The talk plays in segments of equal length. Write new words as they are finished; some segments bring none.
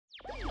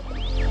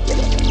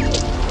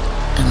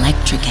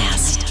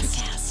Electricast.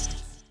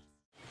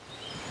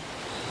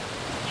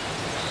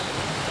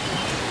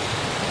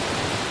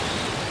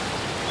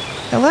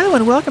 Hello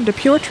and welcome to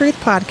Pure Truth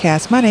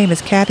Podcast. My name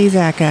is Kathy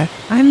Zacka.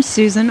 I'm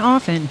Susan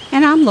Offen.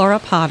 And I'm Laura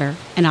Potter.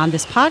 And on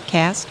this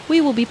podcast, we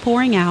will be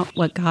pouring out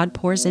what God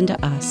pours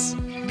into us.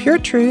 Pure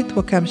truth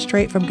will come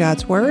straight from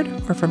God's Word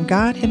or from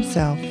God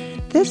Himself.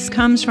 This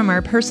comes from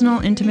our personal,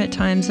 intimate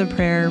times of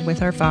prayer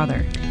with our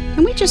Father.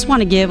 And we just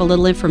want to give a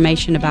little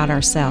information about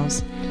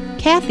ourselves.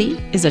 Kathy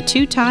is a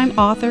 2-time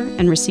author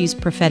and receives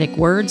prophetic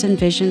words and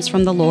visions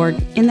from the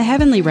Lord in the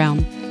heavenly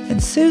realm.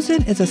 And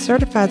Susan is a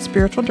certified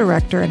spiritual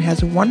director and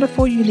has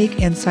wonderful,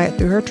 unique insight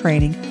through her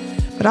training,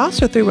 but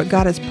also through what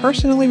God has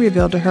personally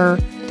revealed to her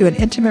through an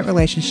intimate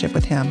relationship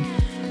with Him.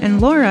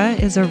 And Laura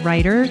is a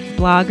writer,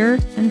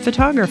 blogger, and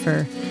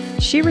photographer.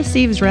 She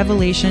receives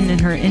revelation in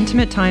her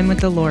intimate time with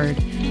the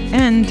Lord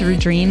and through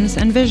dreams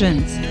and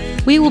visions.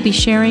 We will be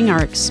sharing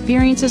our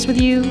experiences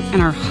with you,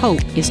 and our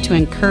hope is to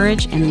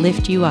encourage and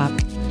lift you up.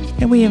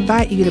 And we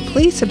invite you to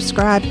please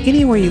subscribe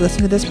anywhere you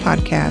listen to this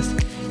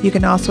podcast. You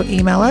can also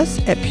email us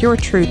at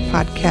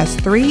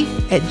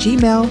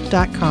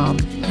puretruthpodcast3@gmail.com.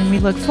 And we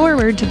look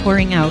forward to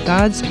pouring out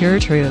God's pure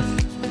truth.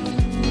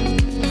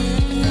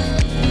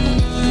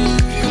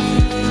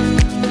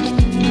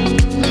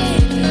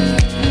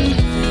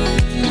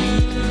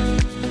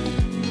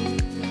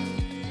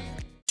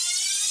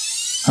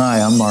 Hi,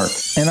 I'm Mark.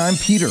 And I'm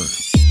Peter.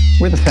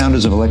 We're the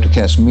founders of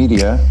Electricast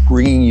Media,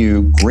 bringing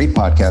you great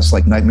podcasts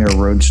like Nightmare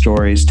Road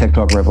Stories, Tech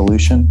Talk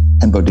Revolution,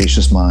 and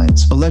Bodacious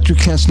Minds.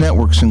 Electricast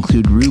networks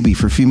include Ruby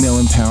for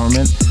female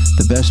empowerment,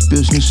 the Best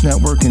Business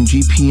Network, and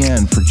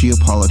GPN for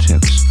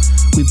geopolitics.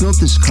 We built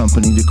this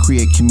company to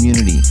create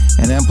community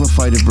and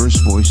amplify diverse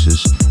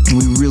voices, and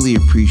we really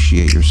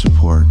appreciate your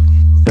support.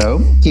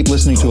 So, keep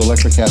listening to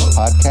Electricast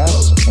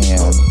podcasts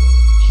and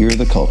hear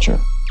the culture.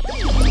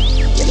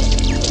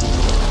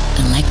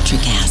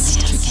 Electricast.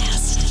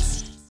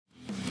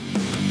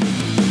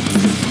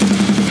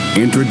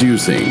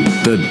 Introducing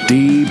the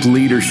Deep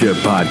Leadership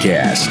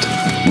Podcast.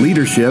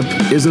 Leadership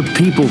is a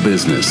people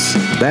business.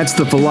 That's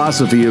the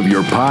philosophy of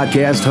your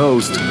podcast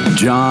host,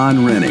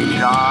 John Rennie.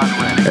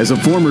 As a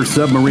former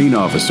submarine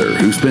officer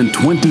who spent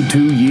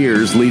 22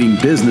 years leading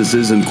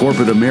businesses in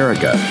corporate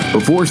America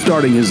before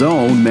starting his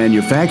own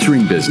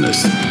manufacturing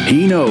business,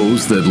 he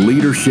knows that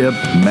leadership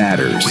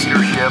matters.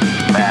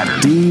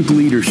 Deep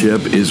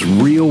Leadership is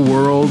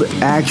real-world,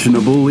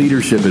 actionable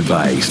leadership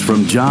advice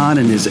from John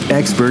and his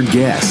expert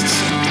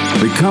guests.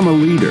 Become a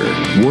leader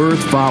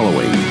worth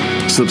following.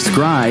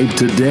 Subscribe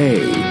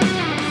today.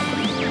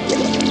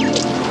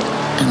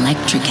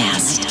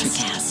 Electricast.